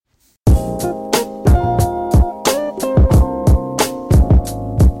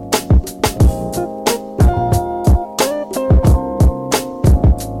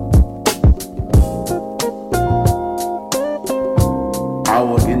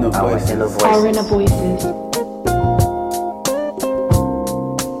Voices. Our inner voices.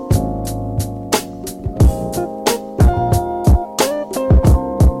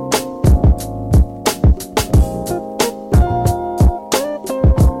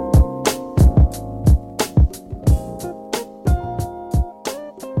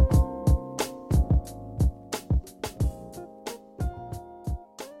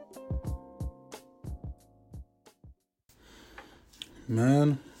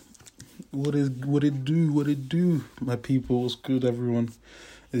 Man, what it do, my people? What's good, everyone?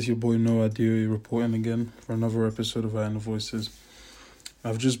 It's your boy Noah Deary reporting again for another episode of Our Inner Voices.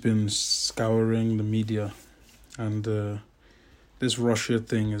 I've just been scouring the media, and this Russia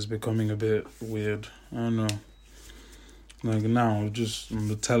thing is becoming a bit weird. I don't know. Like now, just on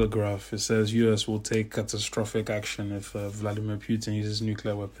the Telegraph, it says US will take catastrophic action if Vladimir Putin uses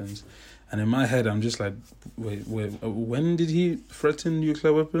nuclear weapons. And in my head, I'm just like, wait, when did he threaten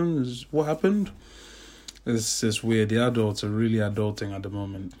nuclear weapons? What happened? It's weird. The adults are really adulting at the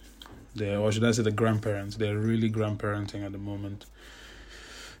moment. Or should I say the grandparents? They're really grandparenting at the moment.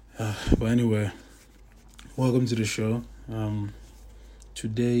 But anyway, welcome to the show.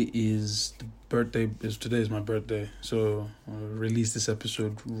 Today is my birthday, so I released this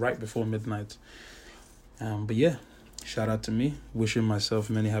episode right before midnight. But yeah, shout out to me, wishing myself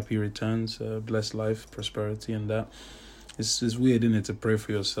many happy returns, blessed life, prosperity, and that. It's weird, isn't it, to pray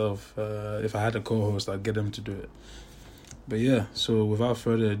for yourself. If I had a co-host, I'd get him to do it. But yeah, so without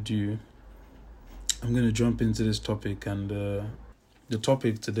further ado, I'm going to jump into this topic, and the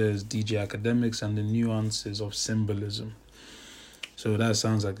topic today is DJ Akademiks and the nuances of symbolism. So that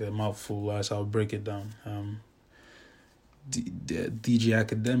sounds like a mouthful, so I'll break it down. DJ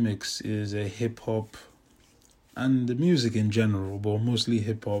Akademiks is a hip-hop and the music in general, but mostly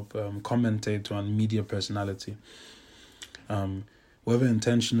hip-hop commentator and media personality. Whether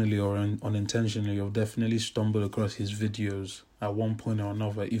intentionally or unintentionally, you've definitely stumbled across his videos at one point or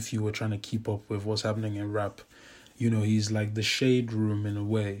another if you were trying to keep up with what's happening in rap. You know, he's like the shade room in a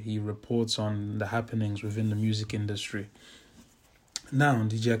way. He reports on the happenings within the music industry. Now,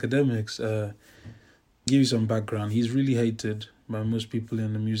 DJ Akademiks, give you some background. He's really hated by most people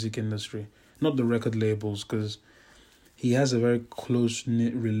in the music industry. Not the record labels, because he has a very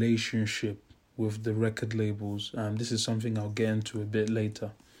close-knit relationship with the record labels. This is something I'll get into a bit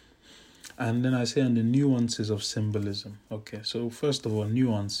later. And then I say on the nuances of symbolism. Okay, so first of all,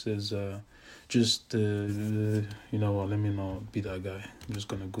 nuance is just, you know what, let me not be that guy. I'm just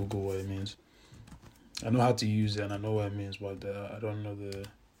going to Google what it means. I know how to use it and I know what it means, but I don't know the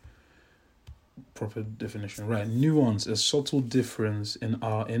proper definition. Right, nuance, a subtle difference in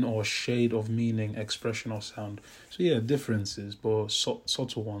or shade of meaning, expression, or sound. So yeah, differences, but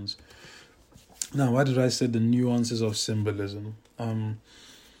subtle ones. Now, why did I say the nuances of symbolism?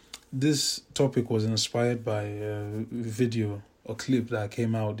 This topic was inspired by a video, a clip that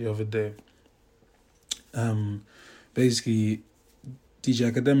came out the other day. Basically,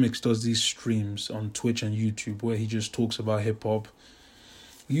 DJ Akademiks does these streams on Twitch and YouTube where he just talks about hip-hop.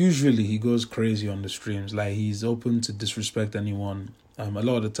 Usually he goes crazy on the streams, like he's open to disrespect anyone. A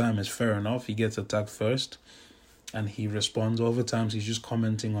lot of the time it's fair enough, he gets attacked first and he responds. Other times he's just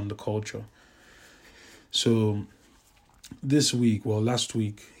commenting on the culture. So last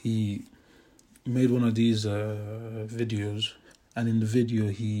week, he made one of these videos, and in the video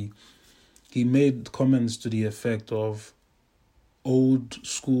he made comments to the effect of old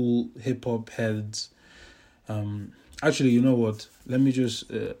school hip-hop heads. Actually, you know what? Let me just...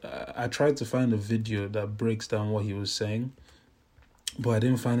 I tried to find a video that breaks down what he was saying, but I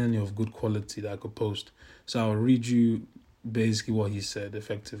didn't find any of good quality that I could post. So I'll read you basically what he said,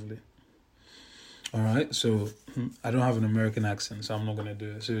 effectively. Alright, so I don't have an American accent, so I'm not going to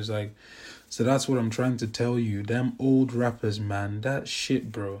do it. So it's like, so that's what I'm trying to tell you. Them old rappers, man, that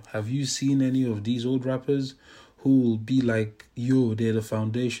shit, bro. Have you seen any of these old rappers who will be like, yo, they're the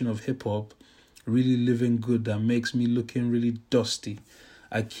foundation of hip-hop, really living good, that makes me looking really dusty?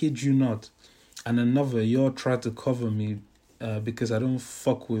 I kid you not. And another, y'all try to cover me because I don't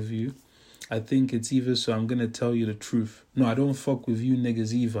fuck with you. I think it's either, so I'm going to tell you the truth. No, I don't fuck with you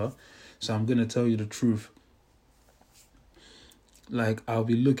niggas either, so I'm going to tell you the truth. Like, I'll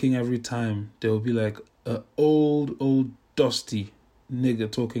be looking every time. There'll be like a old dusty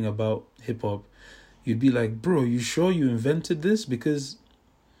nigga talking about hip-hop. You'd be like, bro, you sure you invented this? Because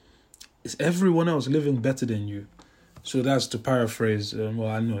it's everyone else living better than you. So that's to paraphrase. I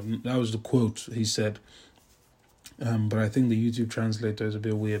know that was the quote he said. But I think the YouTube translator is a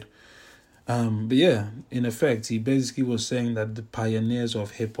bit weird. But yeah, in effect, he basically was saying that the pioneers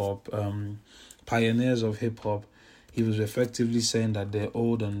of hip-hop, he was effectively saying that they're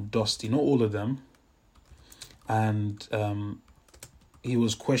old and dusty. Not all of them. And he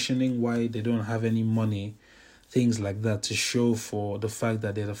was questioning why they don't have any money, things like that, to show for the fact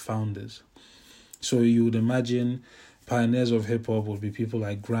that they're the founders. So you would imagine pioneers of hip-hop would be people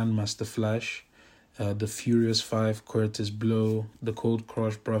like Grandmaster Flash, the Furious Five, Curtis Blow, the Cold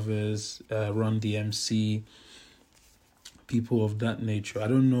Crush Brothers, Run DMC, people of that nature. I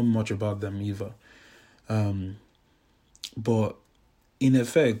don't know much about them either. But in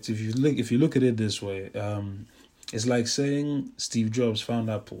effect, if you look at it this way, it's like saying Steve Jobs found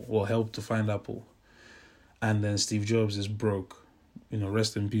Apple or helped to find Apple, and then Steve Jobs is broke.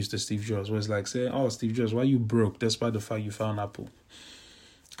 Rest in peace to Steve Jobs. Where it's like saying, "Oh, Steve Jobs, why are you broke despite the fact you found Apple?"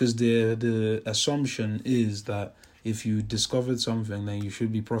 Because the assumption is that if you discovered something, then you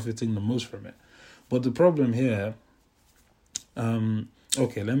should be profiting the most from it. But the problem here,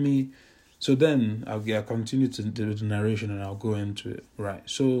 so then I'll continue to do the narration and I'll go into it. Right.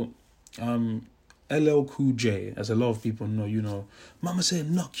 So, LL Cool J, as a lot of people know, Mama said,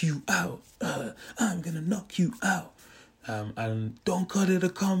 knock you out. I'm going to knock you out. And don't cut it a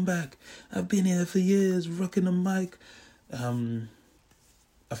comeback. I've been here for years, rocking the mic.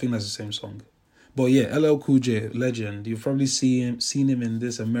 I think that's the same song. But yeah, LL Cool J, legend. You've probably seen him in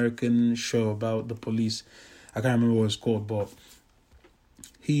this American show about the police. I can't remember what it's called, but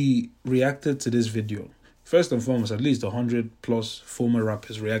he reacted to this video. First and foremost, at least 100 plus former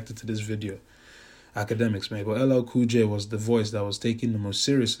rappers reacted to this video. Academics, maybe. But LL Cool J was the voice that was taken the most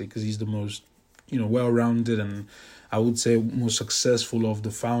seriously because he's the most, well-rounded and I would say most successful of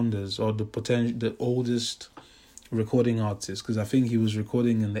the founders or the oldest recording artist, because I think he was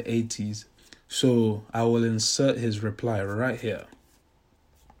recording in the 80s. So I will insert his reply right here.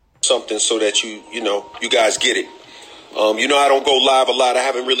 Something so that you guys get it. I don't go live a lot. I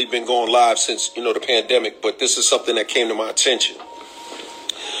haven't really been going live since, the pandemic, but this is something that came to my attention.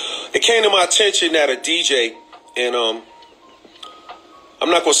 It came to my attention that a DJ, and I'm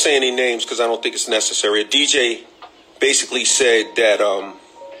not going to say any names because I don't think it's necessary. A DJ basically said that,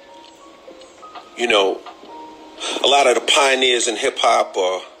 a lot of the pioneers in hip hop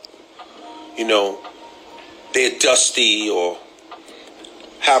are, they're dusty, or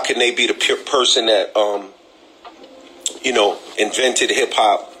how can they be the person that, invented hip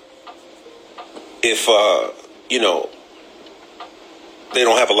hop if, they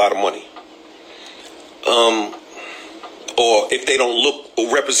don't have a lot of money. Or if they don't look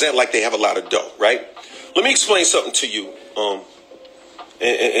or represent like they have a lot of dough, right? Let me explain something to you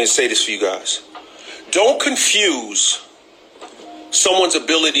and say this for you guys. Don't confuse someone's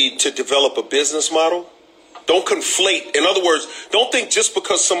ability to develop a business model. Don't conflate. In other words, don't think just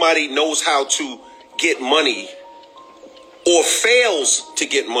because somebody knows how to get money or fails to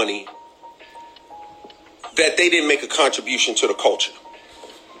get money that they didn't make a contribution to the culture.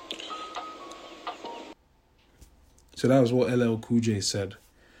 So that was what LL Cool J said.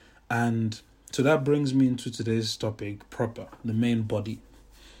 And so that brings me into today's topic proper, the main body.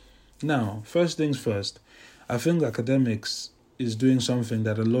 Now, first things first, I think academics is doing something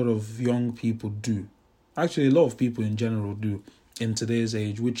that a lot of young people do. Actually, a lot of people in general do in today's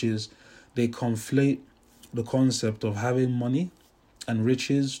age, which is they conflate the concept of having money and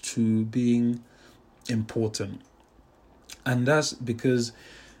riches to being important. And that's because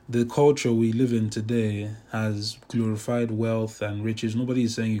the culture we live in today has glorified wealth and riches. Nobody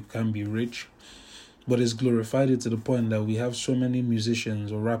is saying you can be rich, but it's glorified it to the point that we have so many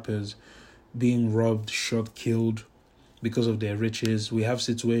musicians or rappers being robbed, shot, killed because of their riches. We have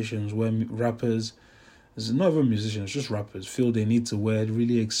situations where rappers, not even musicians, just rappers, feel they need to wear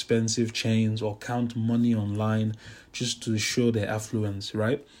really expensive chains or count money online just to show their affluence,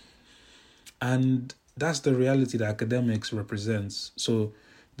 right? And that's the reality that academics represents. So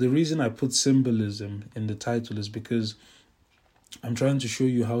the reason I put symbolism in the title is because I'm trying to show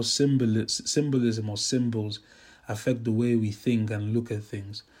you how symbolism or symbols affect the way we think and look at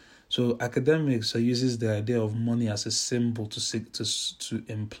things. So academics uses the idea of money as a symbol to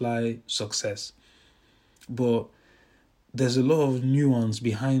imply success. But there's a lot of nuance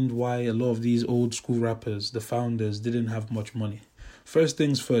behind why a lot of these old school rappers, the founders, didn't have much money. First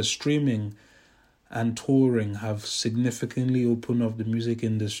things first, streaming and touring have significantly opened up the music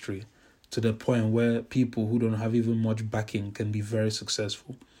industry to the point where people who don't have even much backing can be very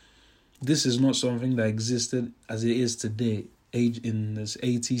successful. This is not something that existed as it is today, in the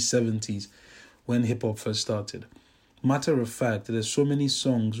 80s, 70s, when hip-hop first started. Matter of fact, there's so many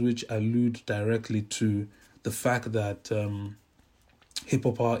songs which allude directly to the fact that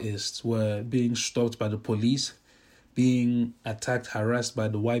hip-hop artists were being stopped by the police, being attacked, harassed by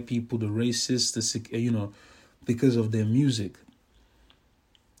the white people, the racists, because of their music.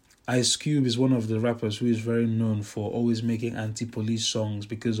 Ice Cube is one of the rappers who is very known for always making anti-police songs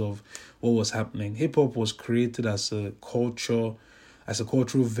because of what was happening. Hip-hop was created as a cultural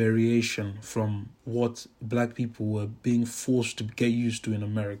variation from what black people were being forced to get used to in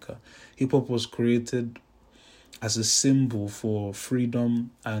America. Hip-hop was created as a symbol for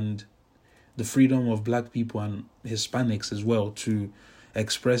freedom and the freedom of black people and Hispanics as well to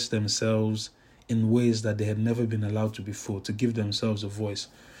express themselves in ways that they had never been allowed to before, to give themselves a voice.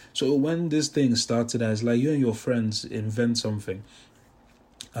 So when this thing started as like you and your friends invent something,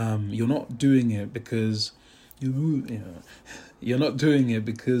 you're not doing it because you're not doing it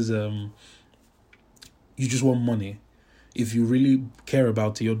because you just want money. If you really care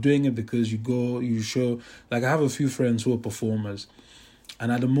about it, you're doing it because you show. Like I have a few friends who are performers,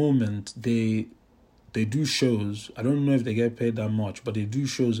 and at the moment they do shows. I don't know if they get paid that much, but they do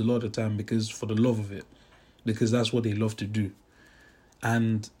shows a lot of the time because for the love of it, because that's what they love to do.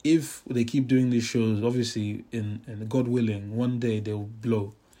 And if they keep doing these shows, obviously, in God willing, one day they'll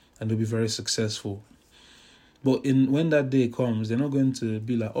blow and they'll be very successful. But when that day comes, they're not going to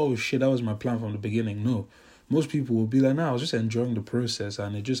be like, oh shit, that was my plan from the beginning. No. Most people will be like, nah, I was just enjoying the process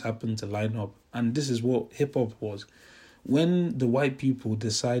and it just happened to line up. And this is what hip-hop was. When the white people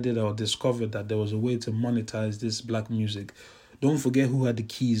decided or discovered that there was a way to monetize this black music, don't forget who had the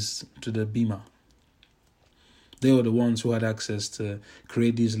keys to the Beamer. They were the ones who had access to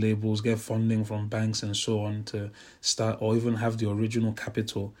create these labels, get funding from banks and so on to start or even have the original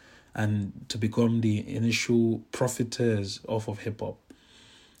capital and to become the initial profiteers off of hip-hop.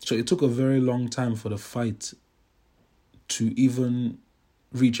 So it took a very long time for the fight to even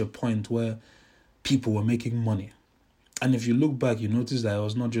reach a point where people were making money. And if you look back, you notice that it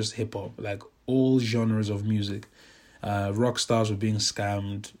was not just hip-hop, like all genres of music. Rock stars were being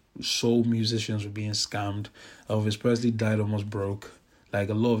scammed, soul musicians were being scammed. Elvis Presley died almost broke. Like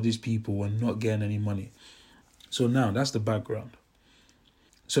a lot of these people were not getting any money. So now that's the background.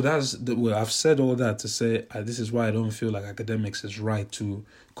 So I've said all that to say this is why I don't feel like academics is right to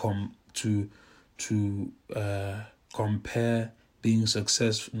compare being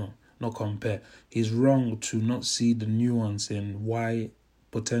successful. No, not compare. He's wrong to not see the nuance in why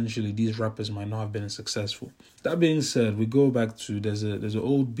potentially these rappers might not have been successful. That being said, we go back to there's an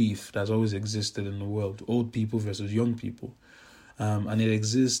old beef that's always existed in the world, old people versus young people, and it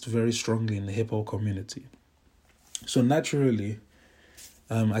exists very strongly in the hip hop community. So naturally,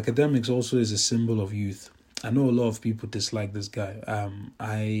 academics also is a symbol of youth. I know a lot of people dislike this guy.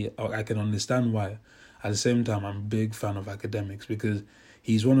 I can understand why. At the same time, I'm a big fan of academics because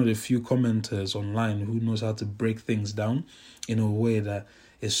he's one of the few commenters online who knows how to break things down in a way that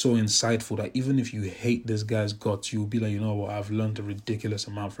is so insightful that even if you hate this guy's guts, you'll be like, you know what, I've learned a ridiculous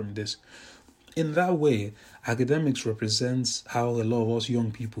amount from this. In that way, academics represents how a lot of us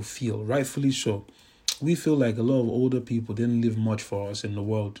young people feel, rightfully so. We feel like a lot of older people didn't leave much for us in the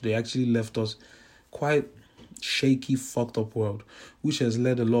world. They actually left us quite shaky, fucked up world, which has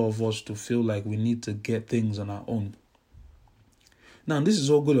led a lot of us to feel like we need to get things on our own. Now, this is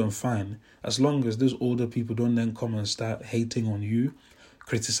all good and fine, as long as those older people don't then come and start hating on you,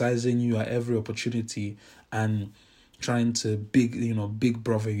 criticizing you at every opportunity, and trying to big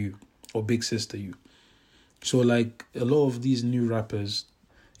brother you or big sister you. So, like, a lot of these new rappers,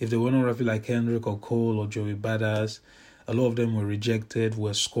 if they were not rapping like Kendrick or Cole or Joey Badass, a lot of them were rejected,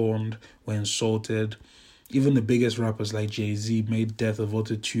 were scorned, were insulted. Even the biggest rappers like Jay-Z made Death of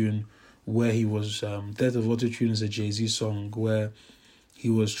Autotune, where he was... Death of Autotune is a Jay-Z song where he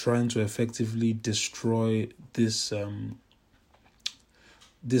was trying to effectively destroy this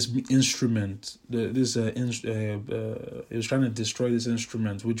instrument. He was trying to destroy this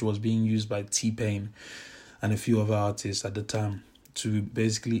instrument, which was being used by T-Pain and a few other artists at the time to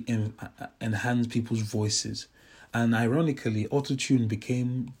basically enhance people's voices. And ironically, Autotune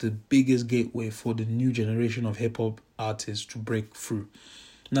became the biggest gateway for the new generation of hip-hop artists to break through.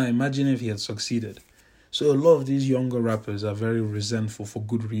 Now, imagine if he had succeeded. So a lot of these younger rappers are very resentful for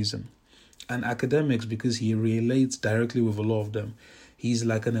good reason. And academics, because he relates directly with a lot of them, he's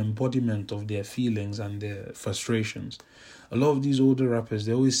like an embodiment of their feelings and their frustrations. A lot of these older rappers,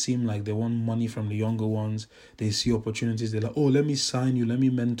 they always seem like they want money from the younger ones. They see opportunities. They're like, oh, let me sign you, let me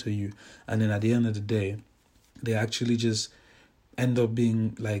mentor you. And then at the end of the day, they actually just end up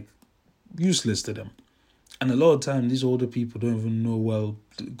being like useless to them. And a lot of time, these older people don't even know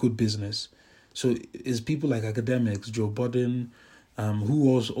good business. So it's people like academics, Joe Budden,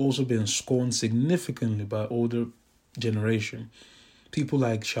 who has also been scorned significantly by older generation. People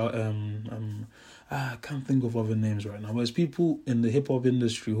like I can't think of other names right now, but it's people in the hip hop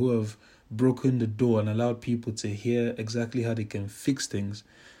industry who have broken the door and allowed people to hear exactly how they can fix things,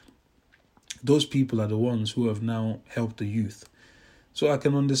 those people are the ones who have now helped the youth. So I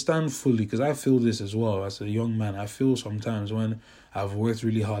can understand fully, because I feel this as well as a young man. I feel sometimes when I've worked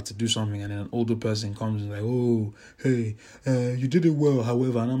really hard to do something and then an older person comes and like, oh, hey, you did it well,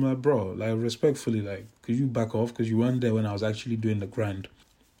 however. And I'm like, bro, like respectfully, like, could you back off? Because you weren't there when I was actually doing the grind.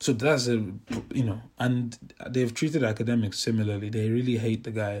 So that's and they've treated academics similarly. They really hate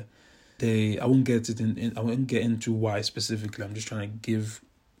the guy. I won't get into why specifically. I'm just trying to give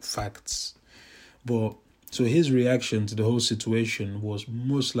facts. But so his reaction to the whole situation was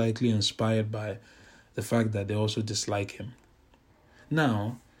most likely inspired by the fact that they also dislike him.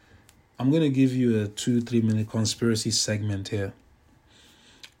 Now, I'm going to give you a 2-3 minute conspiracy segment here.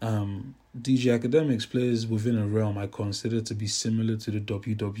 DJ Academics plays within a realm I consider to be similar to the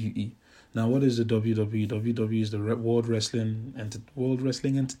WWE. Now, what is the WWE? WWE is the World Wrestling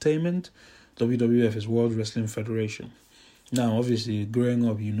Entertainment. WWF is World Wrestling Federation. Now, obviously, growing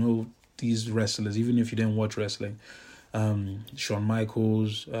up, you know these wrestlers, even if you didn't watch wrestling. Shawn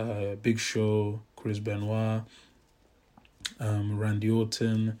Michaels, Big Show, Chris Benoit, Randy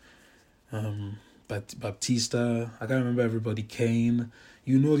Orton, Batista. I can't remember everybody. Kane.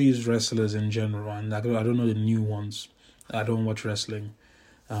 You know these wrestlers in general, and I don't know the new ones. I don't watch wrestling.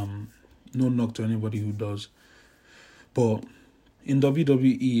 No knock to anybody who does. But in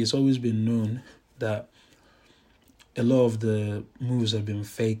WWE, it's always been known that a lot of the moves have been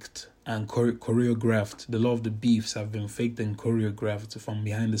faked and choreographed. A lot of the beefs have been faked and choreographed from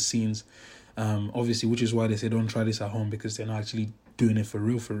behind the scenes. Obviously, which is why they say don't try this at home, because they're not actually doing it for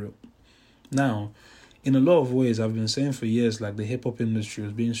real. Now, in a lot of ways, I've been saying for years, like the hip-hop industry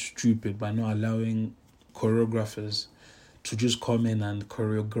was being stupid by not allowing choreographers to just come in and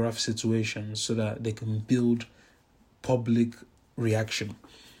choreograph situations so that they can build public reaction.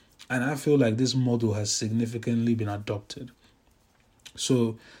 And I feel like this model has significantly been adopted.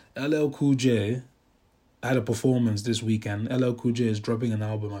 So LL Cool J had a performance this weekend. LL Cool J is dropping an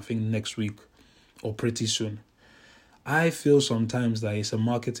album, I think next week or pretty soon. I feel sometimes that it's a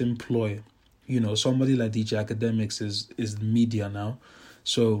marketing ploy. You know, somebody like DJ Academics is the media now.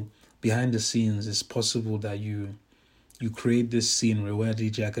 So behind the scenes, it's possible that you create this scene where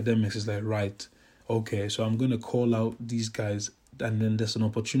DJ Academics is like, right, okay, so I'm going to call out these guys, and then there's an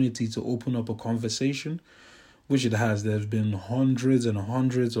opportunity to open up a conversation, which it has. There's been hundreds and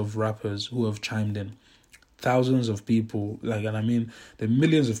hundreds of rappers who have chimed in. Thousands of people, and I mean, the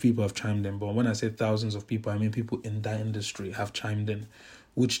millions of people have chimed in, but when I say thousands of people, I mean people in that industry have chimed in,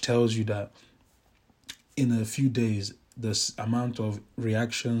 which tells you that in a few days, this amount of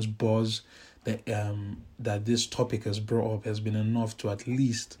reactions, buzz that this topic has brought up has been enough to at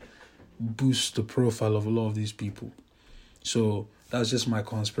least boost the profile of a lot of these people. So that's just my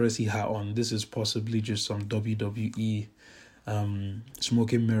conspiracy hat on. This is possibly just some WWE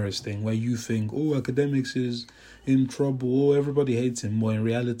smoking mirrors thing where you think, oh, Academics is in trouble, oh, everybody hates him. Well, in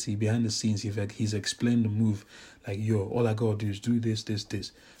reality, behind the scenes, he's explained the move. Like, yo, all I gotta do is do this.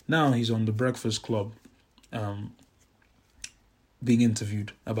 Now he's on The Breakfast Club being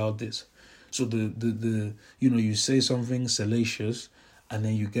interviewed about this. So the you say something salacious and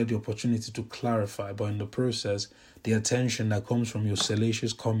then you get the opportunity to clarify, but in the process, the attention that comes from your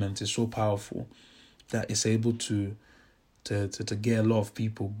salacious comment is so powerful that it's able to get a lot of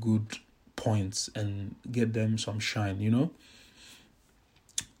people good points and get them some shine, you know?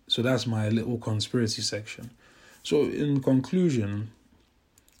 So that's my little conspiracy section. So in conclusion,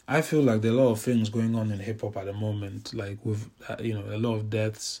 I feel like there are a lot of things going on in hip-hop at the moment, like with, a lot of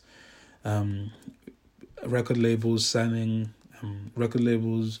deaths, record labels signing, record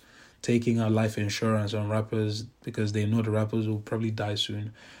labels taking out life insurance on rappers because they know the rappers will probably die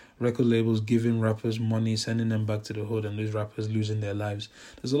soon. Record labels giving rappers money, sending them back to the hood, and those rappers losing their lives.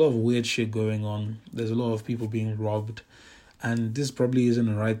 There's a lot of weird shit going on. There's a lot of people being robbed. And this probably isn't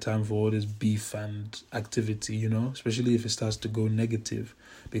the right time for all this beef and activity, you know, especially if it starts to go negative,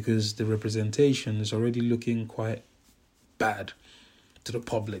 because the representation is already looking quite bad to the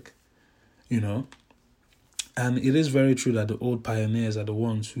public, you know. And it is very true that the old pioneers are the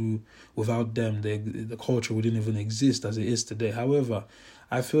ones who, without them, the culture wouldn't even exist as it is today. However,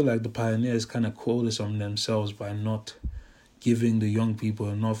 I feel like the pioneers kind of call this on themselves by not giving the young people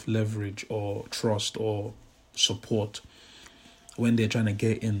enough leverage or trust or support when they're trying to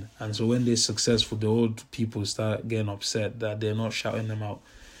get in. And so when they're successful, the old people start getting upset that they're not shouting them out.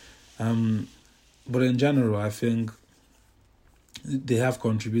 But in general, I think they have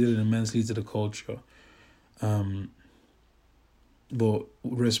contributed immensely to the culture. But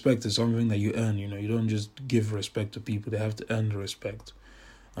respect is something that you earn, you know. You don't just give respect to people. They have to earn the respect.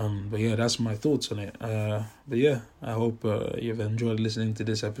 But yeah, that's my thoughts on it. But yeah, I hope you've enjoyed listening to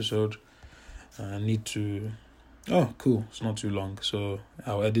this episode. I need to... Oh, cool. It's not too long. So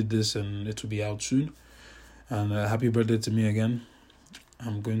I'll edit this and it will be out soon. And happy birthday to me again.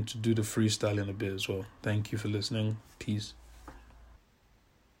 I'm going to do the freestyle in a bit as well. Thank you for listening. Peace.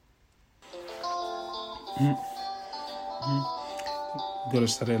 Gotta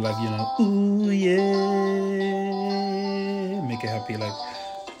start it like, ooh yeah. Make it happy like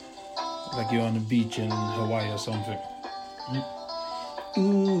you're on the beach in Hawaii or something.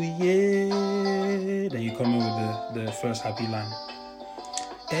 Ooh yeah. Then you come in with the first happy line.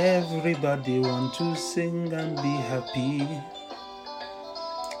 Everybody want to sing and be happy.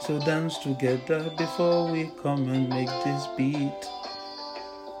 So dance together before we come and make this beat.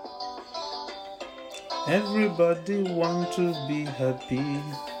 Everybody want to be happy.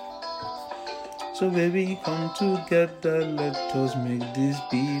 So baby, come together, let us make this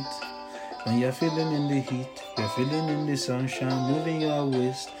beat. When you're feeling in the heat, you're feeling in the sunshine, moving your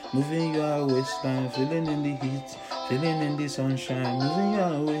waist, moving your waistline, feeling in the heat, feeling in the sunshine, moving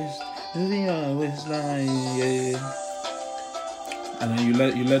your waist, moving your waistline, yeah. And then you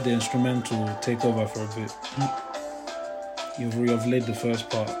let the instrumental take over for a bit. You've laid the first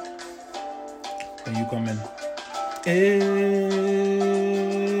part. When you come in.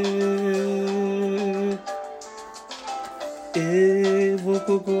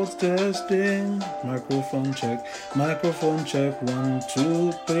 Vocal cords testing. Microphone check. Microphone check. 1,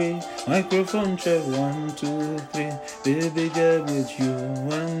 2, 3. Microphone check. 1, 2, 3. Baby girl with you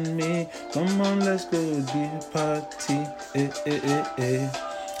and me. Come on, let's go the party.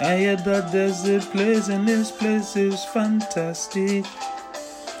 I hear that there's a place and this place is fantastic.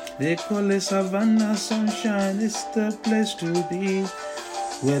 They call it Savannah Sunshine, it's the place to be.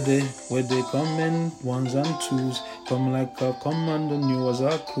 Where they come in ones and twos, come like a commando new as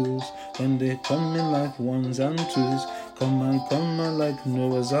a cruise. When they come in like ones and twos, come on like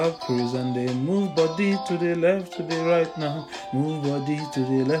Noah's Ark cruise. And they move body to the left, to the right now. Move body to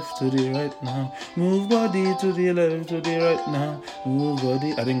the left, to the right now. Move body to the left, to the right now. Move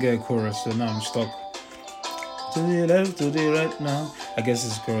body. I didn't get a chorus, so now I'm stuck. To the left, to the right now. I guess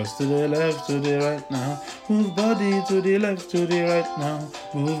it's chorus. To the left, to the right now. Move body to the left, to the right now.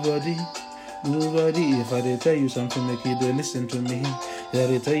 Move body, move body. If I did tell you something, make you they listen to me. Yeah,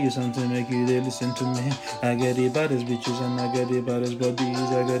 they tell you something, make you they listen to me. I get the baddest bitches and I get the baddest bodies.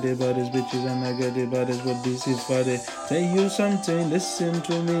 I get the baddest bitches and I get the baddest bodies. If I did tell you something, listen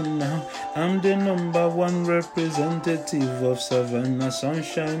to me now. I'm the number 1 representative of Savannah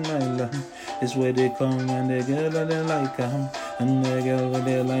Sunshine Island. It's where they come and they girl and they like them. And the girl where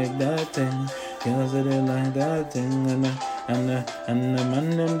they like that thing. Girls that they like that thing. And the man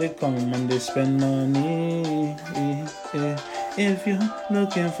them they come and they spend money. If you're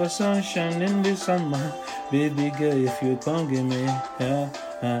looking for sunshine in the summer, baby girl, if you come give me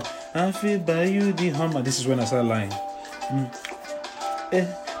I feel by you the Hummer. This is when I start lying.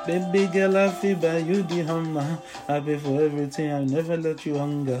 Baby girl, I feel by you the Hummer. I pay for everything, I'll never let you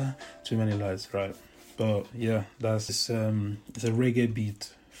hunger. Too many lies, right? But yeah, that's it's a reggae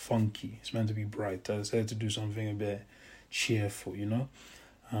beat, funky. It's meant to be bright. I decided to do something a bit cheerful,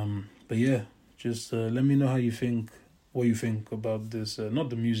 But yeah, just let me know how you think. What you think about this, not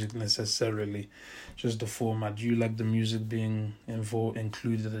the music necessarily, just the format. Do you like the music being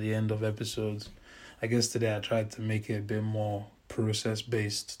included at the end of episodes? I guess today I tried to make it a bit more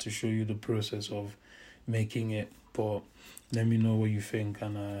process-based to show you the process of making it. But let me know what you think,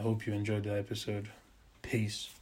 and I hope you enjoyed the episode. Peace.